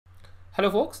Hello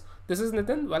folks, this is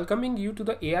Nitin welcoming you to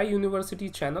the AI University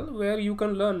channel where you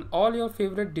can learn all your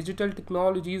favorite digital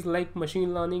technologies like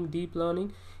machine learning, deep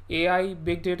learning, AI,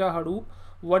 big data, Hadoop,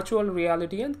 virtual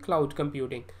reality and cloud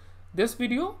computing. This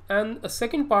video and a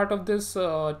second part of this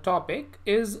topic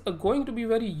is going to be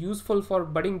very useful for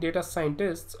budding data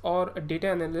scientists or data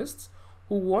analysts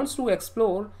who wants to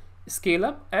explore, scale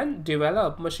up and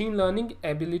develop machine learning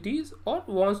abilities or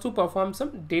wants to perform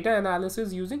some data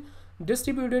analysis using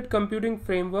distributed computing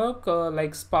framework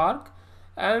like Spark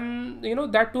and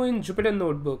that too in Jupyter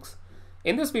Notebooks.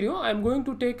 In this video, I'm going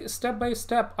to take a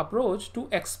step-by-step approach to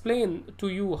explain to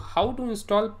you how to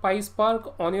install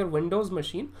Pyspark on your Windows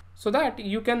machine so that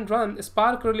you can run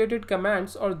Spark related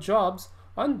commands or jobs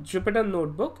on Jupyter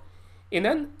Notebook in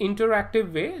an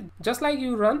interactive way, just like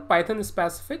you run Python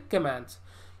specific commands.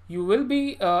 You will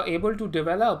be able to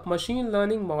develop machine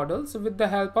learning models with the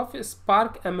help of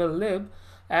Spark MLlib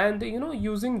and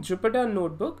using Jupyter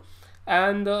Notebook,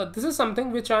 and this is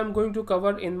something which I'm going to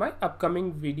cover in my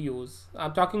upcoming videos.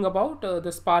 I'm talking about the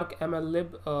Spark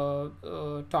MLlib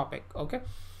topic. Okay,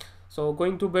 so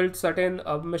going to build certain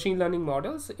machine learning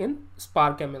models in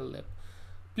Spark MLlib.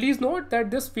 Please note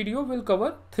that this video will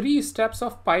cover 3 steps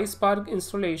of Pyspark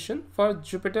installation for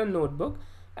Jupyter Notebook,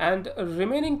 and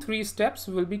remaining 3 steps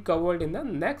will be covered in the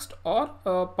next or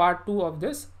part 2 of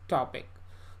this topic.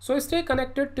 So stay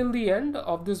connected till the end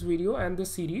of this video and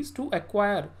this series to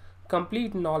acquire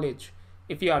complete knowledge.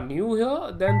 If you are new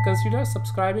here, then consider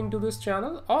subscribing to this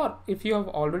channel, or if you have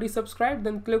already subscribed,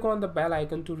 then click on the bell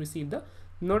icon to receive the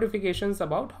notifications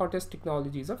about hottest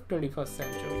technologies of 21st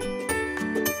century.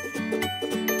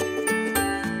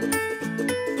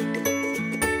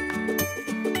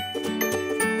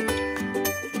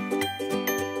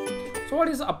 So what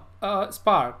is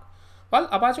Spark? Well,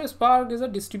 Apache Spark is a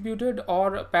distributed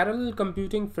or parallel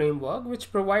computing framework which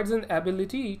provides an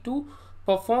ability to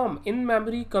perform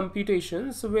in-memory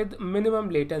computations with minimum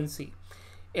latency.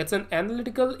 It's an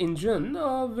analytical engine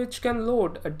which can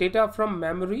load data from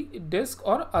memory, disk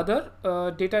or other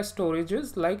data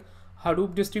storages like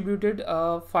Hadoop distributed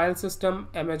file system,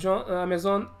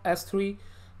 Amazon S3,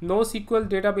 NoSQL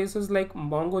databases like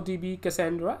MongoDB,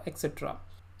 Cassandra, etc.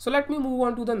 So let me move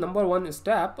on to the number 1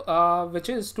 step, which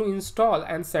is to install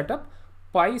and set up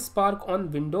Pyspark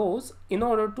on Windows in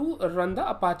order to run the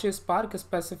Apache Spark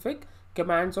specific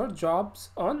commands or jobs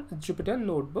on Jupyter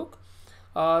Notebook.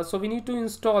 So we need to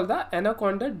install the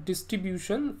Anaconda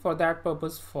distribution for that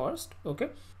purpose first. Okay.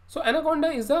 So Anaconda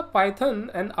is a Python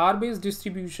and R-based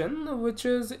distribution which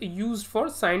is used for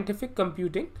scientific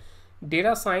computing,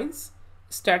 data science,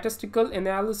 statistical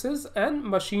analysis and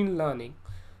machine learning.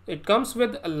 It comes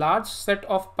with a large set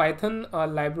of Python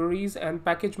libraries and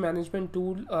package management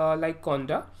tool like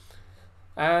Conda,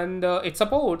 and it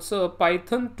supports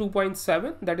Python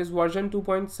 2.7, that is version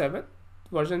 2.7,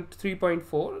 version 3.4,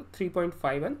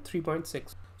 3.5 and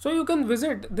 3.6. So you can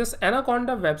visit this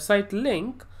Anaconda website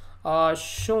link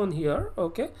shown here,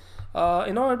 okay,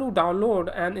 in order to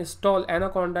download and install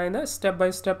Anaconda in a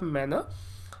step-by-step manner.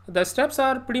 The steps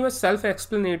are pretty much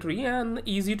self-explanatory and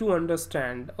easy to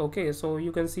understand. Okay, so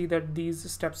you can see that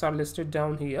these steps are listed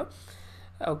down here.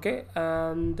 Okay,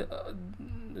 and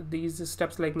these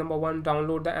steps, like number 1,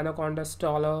 download the Anaconda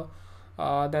installer,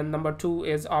 then number 2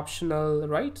 is optional,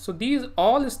 right? So these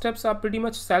all steps are pretty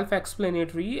much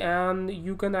self-explanatory and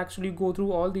you can actually go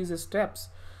through all these steps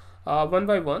one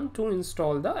by one to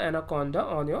install the Anaconda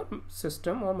on your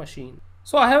system or machine.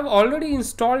 So I have already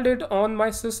installed it on my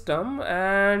system,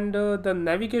 and the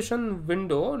navigation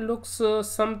window looks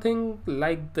something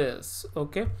like this.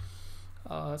 Okay,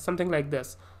 something like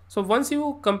this. So once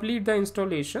you complete the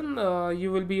installation,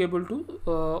 you will be able to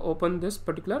open this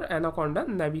particular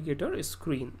Anaconda Navigator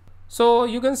screen. So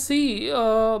you can see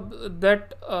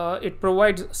that it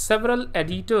provides several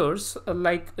editors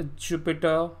like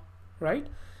Jupyter, right,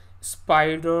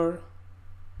 Spider,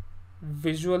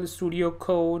 Visual Studio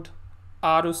Code,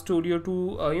 R Studio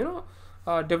to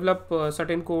develop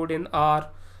certain code in R,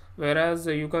 whereas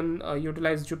you can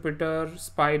utilize Jupyter,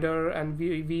 Spider and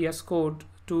VS Code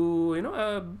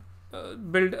to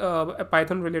build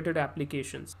Python related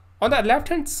applications. On the left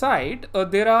hand side,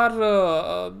 there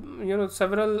are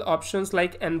several options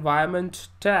like environment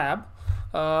tab,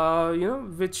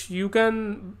 which you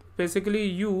can basically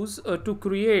use to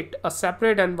create a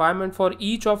separate environment for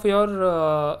each of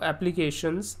your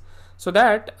applications, so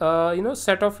that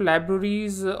set of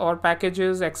libraries or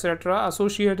packages etc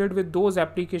associated with those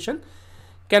applications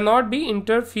cannot be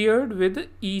interfered with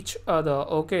each other.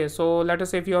 Okay, so let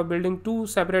us say if you are building 2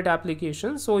 separate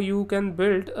applications, so you can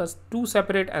build 2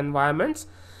 separate environments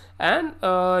and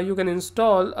you can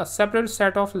install a separate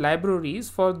set of libraries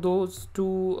for those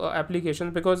two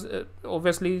applications, because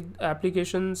obviously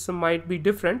applications might be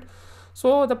different,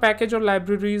 so the package or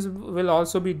libraries will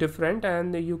also be different,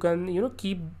 and you can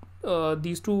keep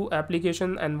these two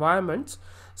application environments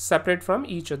separate from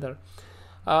each other.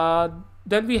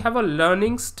 Then we have a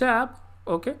learnings tab,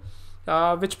 okay,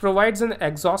 which provides an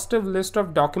exhaustive list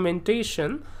of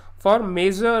documentation for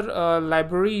major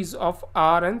libraries of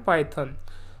R and Python.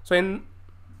 So in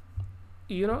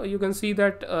you can see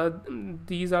that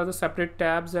these are the separate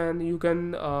tabs, and you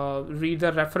can read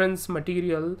the reference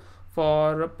material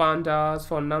for pandas,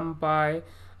 for numpy.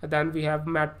 Then we have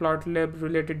matplotlib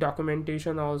related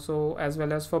documentation also, as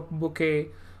well as for bouquet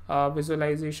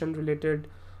visualization related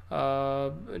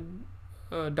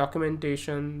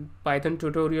documentation. Python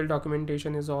tutorial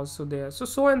documentation is also there,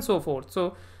 so and so forth.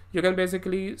 So you can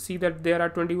basically see that there are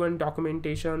 21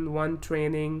 documentation, 1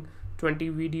 training,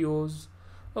 20 videos.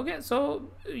 Okay,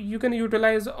 so you can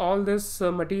utilize all this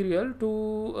material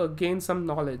to gain some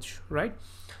knowledge, right?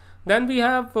 Then we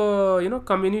have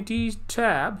community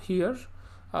tab here.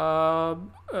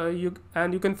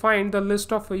 You can find the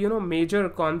list of major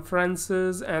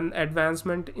conferences and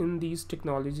advancement in these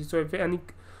technologies. So if any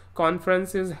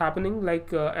conference is happening,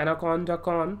 like Anaconda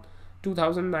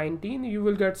 2019, you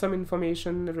will get some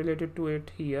information related to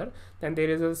it here. Then there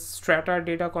is a Strata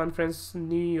Data Conference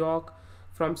New York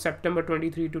from September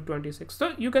 23 to 26.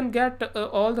 So you can get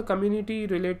all the community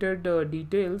related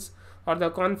details, or the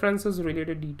conferences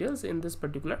related details, in this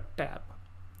particular tab.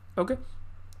 Okay,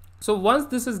 so once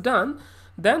this is done,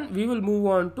 then we will move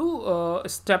on to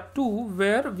step 2,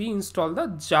 where we install the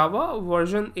Java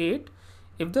version 8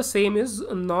 if the same is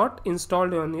not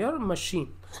installed on your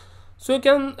machine. So you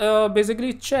can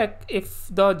basically check if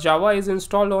the Java is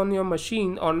installed on your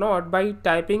machine or not by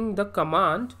typing the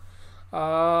command.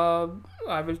 I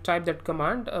will type that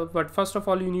command, but first of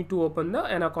all you need to open the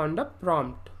Anaconda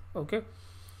prompt. Okay,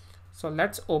 so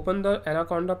let's open the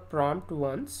Anaconda prompt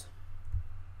once.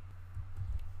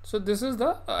 So this is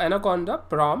the Anaconda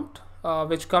prompt,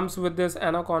 which comes with this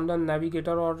Anaconda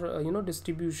Navigator, or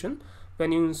distribution,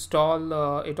 when you install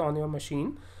it on your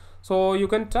machine. So you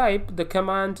can type the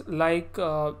command like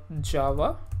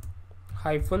Java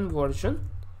 -version,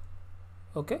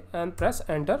 okay, and press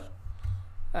enter,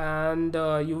 and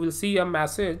you will see a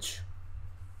message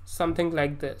something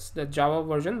like this: the Java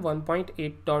version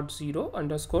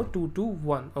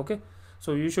 1.8.0_221. okay,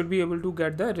 so you should be able to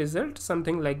get the result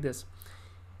something like this.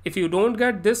 If you don't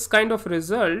get this kind of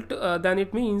result, then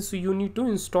it means you need to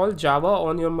install Java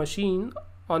on your machine,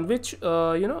 on which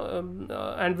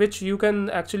and which you can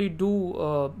actually do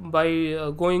by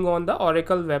going on the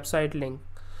Oracle website link.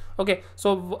 Okay,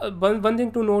 so one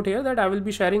thing to note here, that I will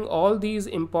be sharing all these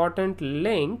important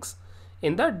links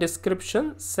in the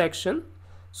description section,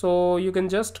 so you can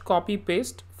just copy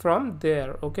paste from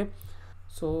there. Okay,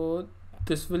 so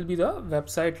this will be the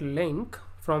website link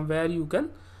from where you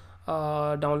can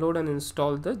download and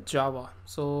install the Java.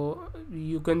 So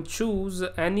you can choose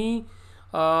any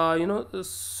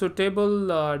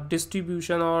suitable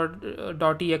distribution or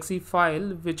 .exe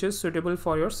file which is suitable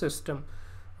for your system.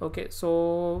 Okay,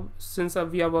 so since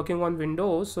we are working on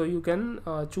Windows, so you can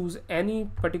choose any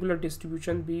particular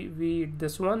distribution, be it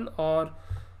this one or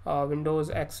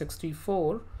Windows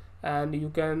x64, and you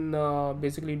can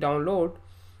basically download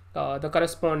the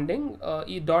corresponding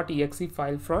 .exe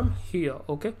file from here,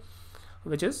 okay,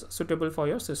 which is suitable for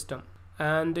your system.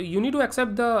 And you need to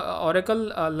accept the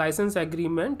Oracle license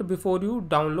agreement before you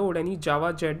download any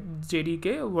Java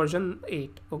JDK version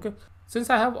 8. Okay, since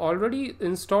I have already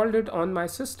installed it on my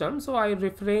system, so I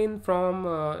refrain from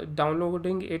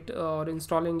downloading it or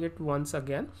installing it once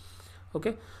again.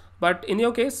 Okay, but in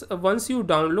your case, once you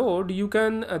download, you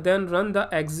can then run the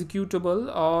executable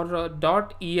or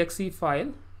 .exe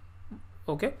file.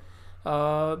 Okay,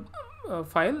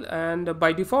 file, and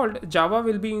by default Java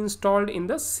will be installed in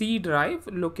the C drive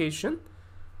location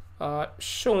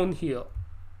shown here.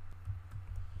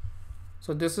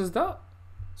 So this is the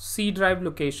C drive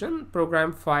location,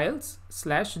 program files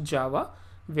 /Java,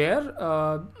 where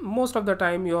most of the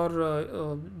time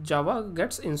your Java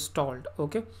gets installed.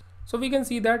 Okay, so we can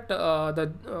see that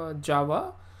the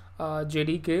Java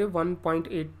JDK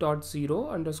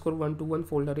 1.8.0_121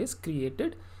 folder is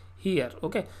created here.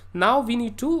 Okay, now we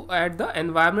need to add the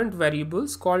environment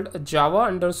variables called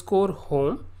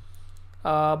Java_home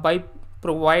by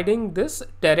providing this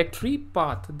directory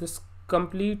path, this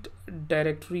complete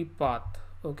directory path,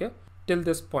 okay, till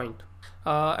this point.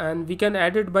 And we can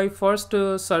add it by first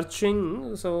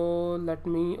searching. So let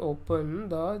me open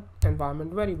the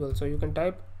environment variable. So you can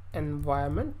type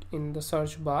environment in the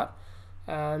search bar,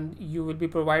 and you will be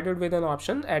provided with an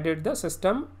option, edit the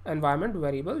system environment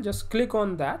variable. Just click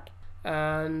on that,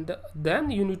 and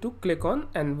then you need to click on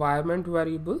environment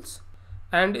variables,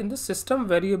 and in the system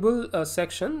variable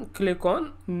section, click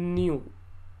on new.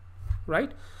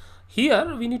 Right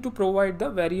here we need to provide the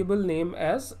variable name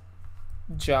as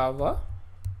Java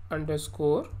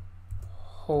underscore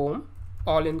home,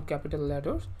 all in capital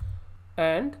letters,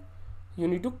 and you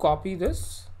need to copy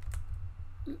this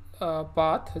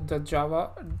path, the Java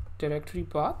directory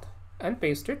path, and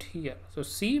paste it here. So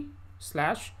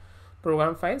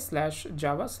C/program file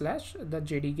 /java/ the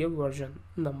JDK version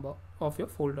number of your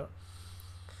folder.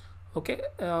 Okay,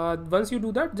 once you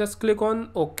do that, just click on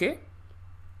OK.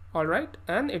 All right,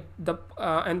 and the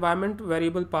environment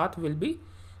variable path will be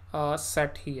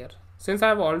set here. Since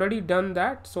I've already done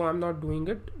that, so I'm not doing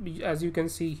it, as you can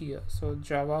see here. So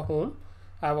Java home,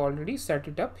 I've already set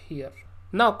it up here.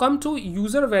 Now come to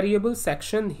user variable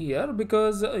section here,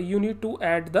 because you need to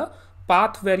add the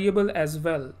path variable as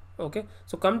well. Okay,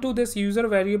 so come to this user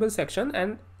variable section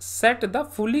and set the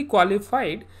fully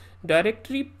qualified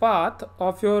directory path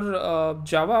of your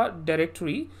Java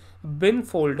directory bin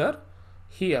folder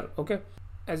here. Okay,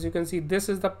 as you can see, this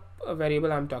is the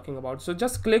variable I'm talking about. So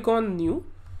just click on new,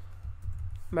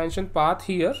 mention path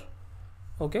here.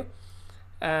 Okay,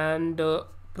 and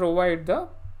provide the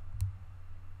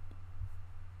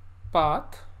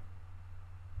path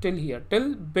till here,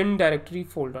 till bin directory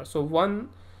folder. So one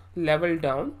level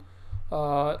down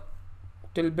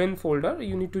till bin folder,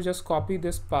 you need to just copy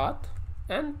this path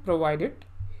and provide it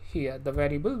here, the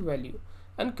variable value,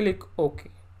 and click OK.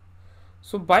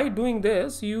 So by doing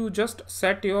this, you just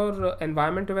set your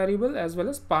environment variable as well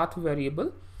as path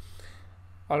variable.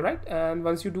 All right, and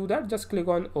once you do that, just click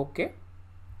on OK,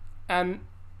 and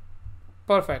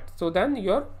perfect. So then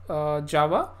your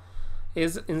Java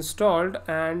is installed,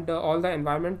 and all the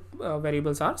environment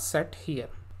variables are set here.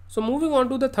 So moving on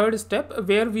to the third step,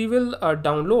 where we will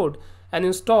download and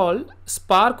install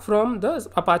Spark from the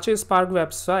Apache Spark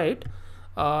website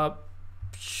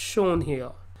shown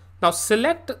here. Now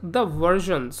select the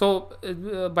version. So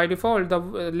by default, the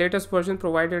latest version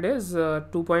provided is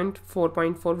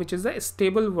 2.4.4, which is the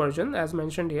stable version as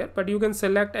mentioned here, but you can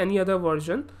select any other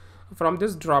version from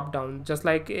this drop down, just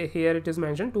like here it is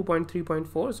mentioned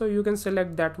 2.3.4, so you can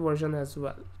select that version as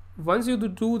well. Once you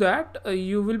do that,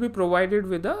 you will be provided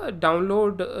with a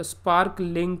download Spark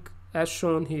link as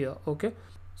shown here. Okay,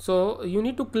 so you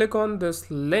need to click on this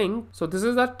link. So this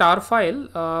is the tar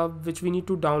file which we need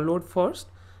to download first,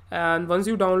 and once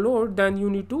you download, then you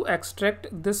need to extract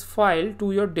this file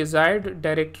to your desired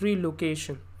directory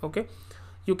location. Okay,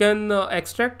 you can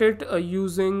extract it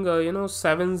using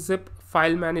 7-zip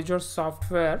file manager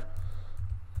software.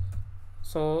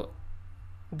 So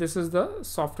this is the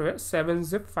software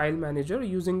 7-zip file manager,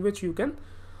 using which you can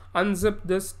unzip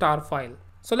this tar file.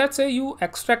 So let's say you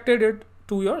extracted it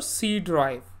to your C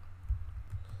drive.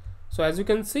 So as you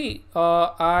can see,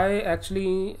 I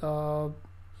actually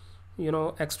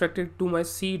extracted to my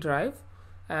C drive,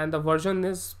 and the version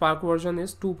is Spark version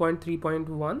is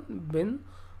 2.3.1 bin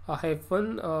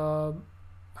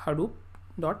Hadoop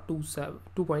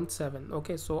 2.7.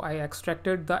 Okay, so I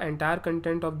extracted the entire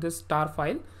content of this tar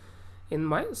file in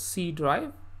my C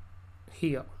drive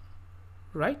here.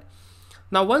 Right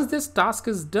now, once this task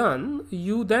is done,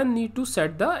 you then need to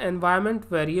set the environment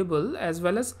variable as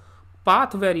well as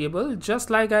path variable, just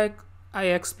like I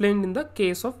explained in the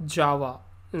case of Java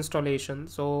installation.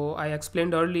 So I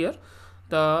explained earlier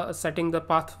the setting the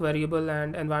path variable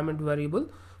and environment variable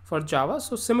for Java.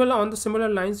 So on the similar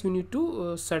lines, you need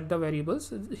to set the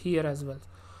variables here as well.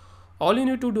 All you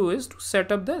need to do is to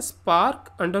set up the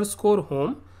Spark underscore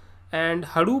home and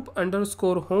Hadoop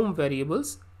underscore home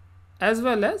variables, as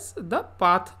well as the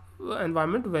path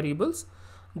environment variables,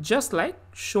 just like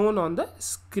shown on the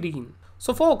screen.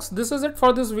 So folks, this is it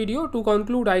for this video. To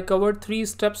conclude, I covered 3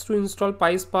 steps to install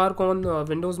Pyspark on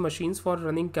Windows machines for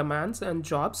running commands and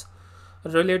jobs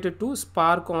related to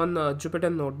Spark on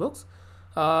Jupyter Notebooks.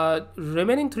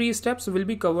 Remaining 3 steps will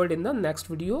be covered in the next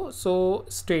video, so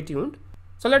stay tuned.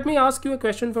 So let me ask you a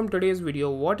question from today's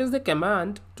video. What is the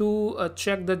command to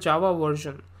check the Java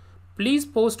version? Please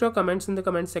post your comments in the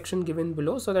comment section given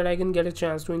below, so that I can get a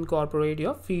chance to incorporate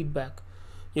your feedback.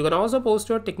 You can also post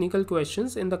your technical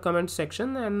questions in the comment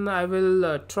section, and I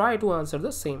will try to answer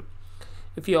the same.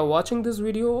 If you are watching this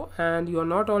video and you are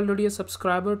not already a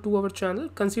subscriber to our channel,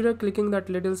 consider clicking that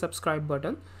little subscribe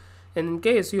button. And in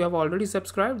case you have already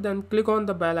subscribed, then click on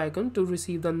the bell icon to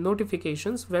receive the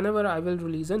notifications whenever I will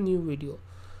release a new video.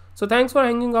 So thanks for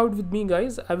hanging out with me,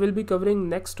 guys. I will be covering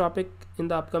next topic in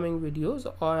the upcoming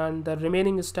videos, and the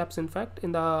remaining steps in fact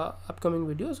in the upcoming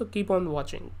videos, so keep on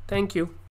watching. Thank you.